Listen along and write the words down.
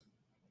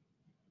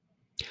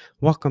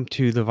Welcome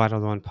to the Vital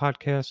Dawn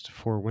podcast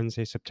for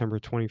Wednesday, September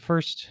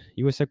 21st.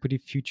 U.S. equity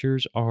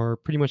futures are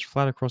pretty much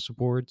flat across the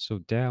board. So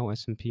Dow,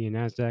 S&P, and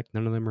NASDAQ,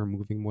 none of them are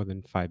moving more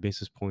than 5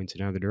 basis points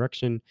in either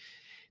direction.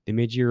 The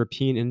major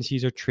European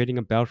indices are trading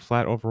about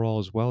flat overall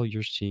as well.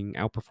 You're seeing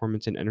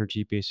outperformance in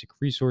energy, basic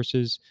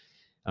resources,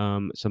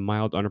 some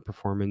mild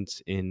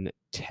underperformance in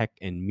tech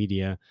and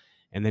media.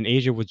 And then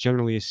Asia was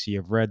generally a sea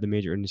of red. The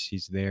major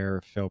indices there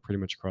fell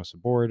pretty much across the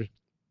board.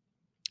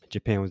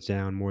 Japan was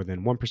down more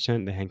than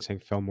 1%. The Hang Seng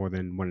fell more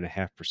than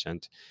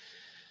 1.5%.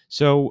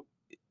 So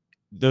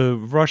the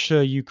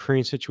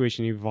Russia-Ukraine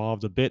situation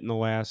evolved a bit in the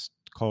last,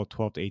 call it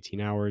 12 to 18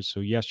 hours.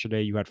 So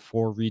yesterday you had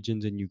 4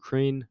 regions in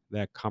Ukraine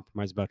that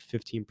comprise about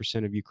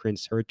 15% of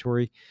Ukraine's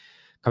territory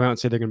come out and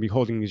say they're going to be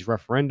holding these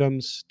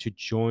referendums to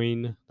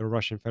join the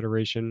Russian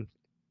Federation.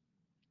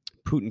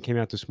 Putin came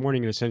out this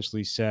morning and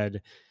essentially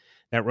said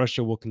that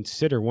Russia will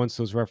consider once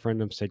those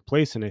referendums take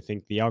place, and I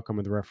think the outcome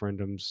of the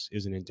referendums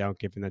isn't in doubt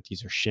given that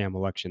these are sham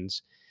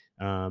elections.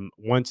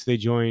 Once they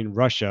join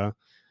Russia,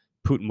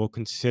 Putin will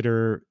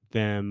consider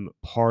them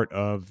part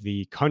of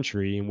the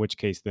country, in which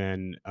case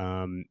then,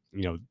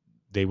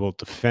 they will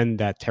defend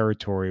that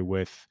territory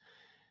with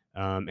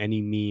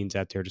any means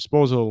at their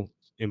disposal,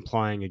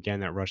 implying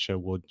again that Russia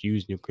will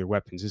use nuclear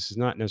weapons. This is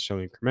not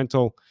necessarily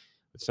incremental.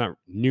 It's not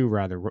new,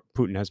 rather.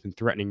 Putin has been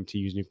threatening to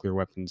use nuclear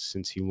weapons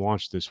since he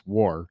launched this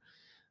war.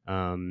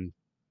 Um,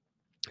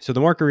 so the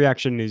market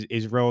reaction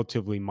is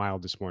relatively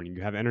mild this morning.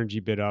 You have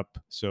energy bid up,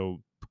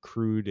 so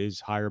crude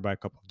is higher by a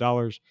couple of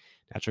dollars.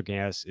 Natural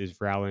gas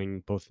is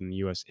rallying both in the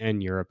U.S.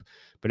 and Europe,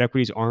 but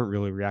equities aren't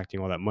really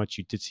reacting all that much.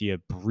 You did see a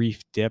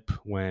brief dip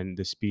when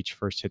the speech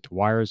first hit the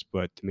wires,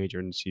 but the major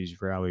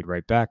indices rallied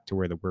right back to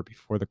where they were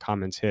before the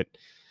comments hit.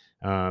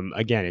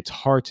 Again, it's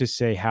hard to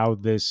say how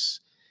this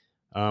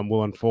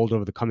will unfold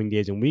over the coming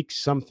days and weeks.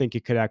 Some think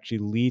it could actually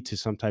lead to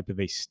some type of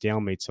a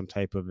stalemate, some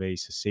type of a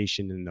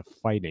cessation in the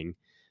fighting.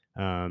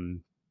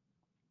 Um,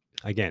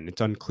 Again,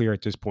 it's unclear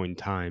at this point in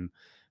time,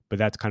 but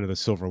that's kind of the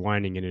silver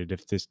lining in it.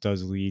 If this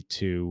does lead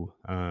to,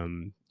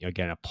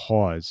 again, a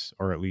pause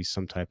or at least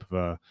some type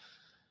of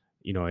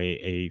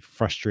a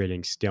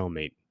frustrating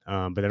stalemate.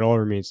 But it all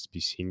remains to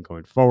be seen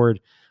going forward.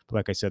 But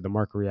like I said, the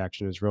market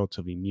reaction is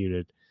relatively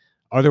muted.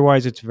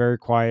 Otherwise, it's very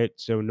quiet.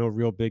 So no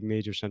real big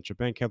major central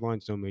bank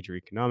headlines, no major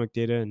economic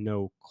data,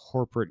 no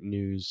corporate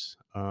news.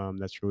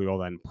 That's really all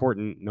that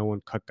important. No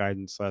one cut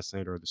guidance last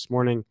night or this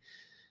morning.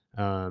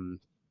 Um,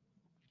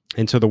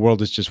 and so the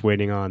world is just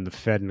waiting on the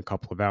Fed in a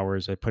couple of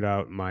hours. I put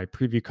out my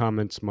preview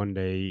comments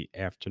Monday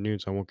afternoon,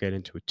 so I won't get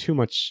into it too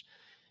much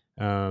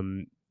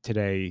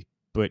today.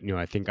 But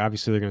I think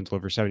obviously they're going to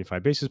deliver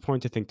 75 basis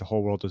points. I think the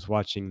whole world is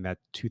watching that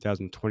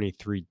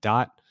 2023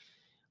 dot.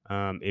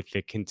 If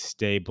it can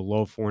stay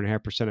below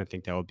 4.5%, I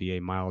think that will be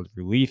a mild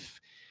relief.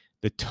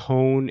 The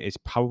tone is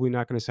probably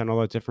not going to sound all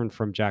that different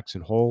from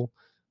Jackson Hole.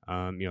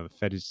 The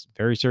Fed is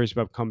very serious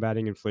about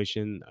combating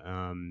inflation,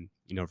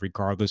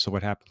 regardless of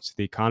what happens to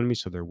the economy.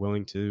 So they're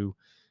willing to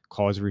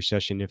cause a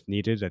recession if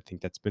needed. I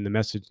think that's been the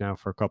message now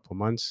for a couple of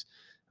months.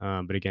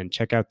 But again,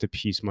 check out the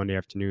piece Monday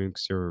afternoon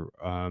because there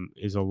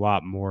is a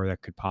lot more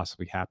that could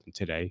possibly happen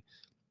today.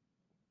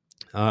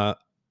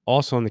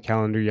 Also on the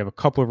calendar, you have a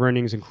couple of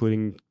earnings,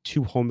 including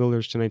 2 home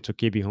builders tonight, so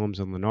KB Homes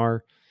and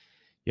Lennar.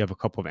 You have a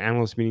couple of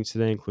analyst meetings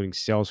today, including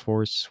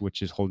Salesforce,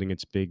 which is holding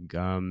its big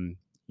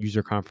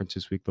user conference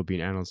this week. There'll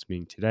be an analyst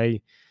meeting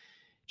today.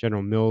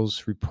 General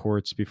Mills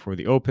reports before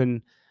the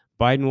open.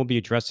 Biden will be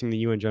addressing the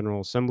UN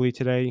General Assembly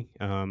today,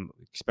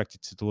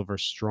 expected to deliver a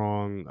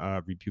strong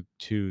rebuke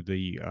to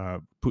the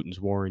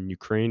Putin's war in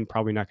Ukraine.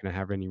 Probably not going to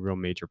have any real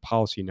major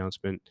policy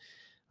announcement.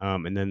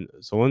 And then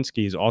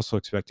Zelensky is also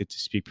expected to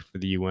speak for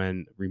the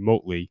UN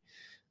remotely.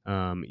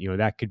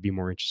 That could be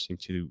more interesting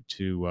to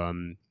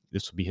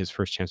this will be his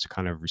first chance to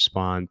kind of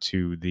respond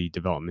to the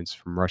developments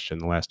from Russia in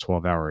the last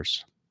 12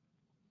 hours.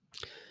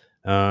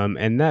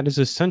 And that is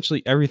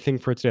essentially everything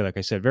for today. Like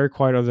I said, very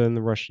quiet other than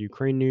the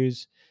Russia-Ukraine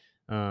news.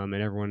 And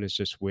everyone is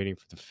just waiting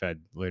for the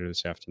Fed later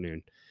this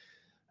afternoon.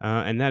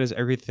 And that is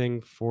everything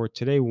for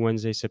today,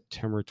 Wednesday,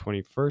 September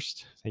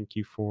 21st. Thank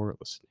you for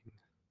listening.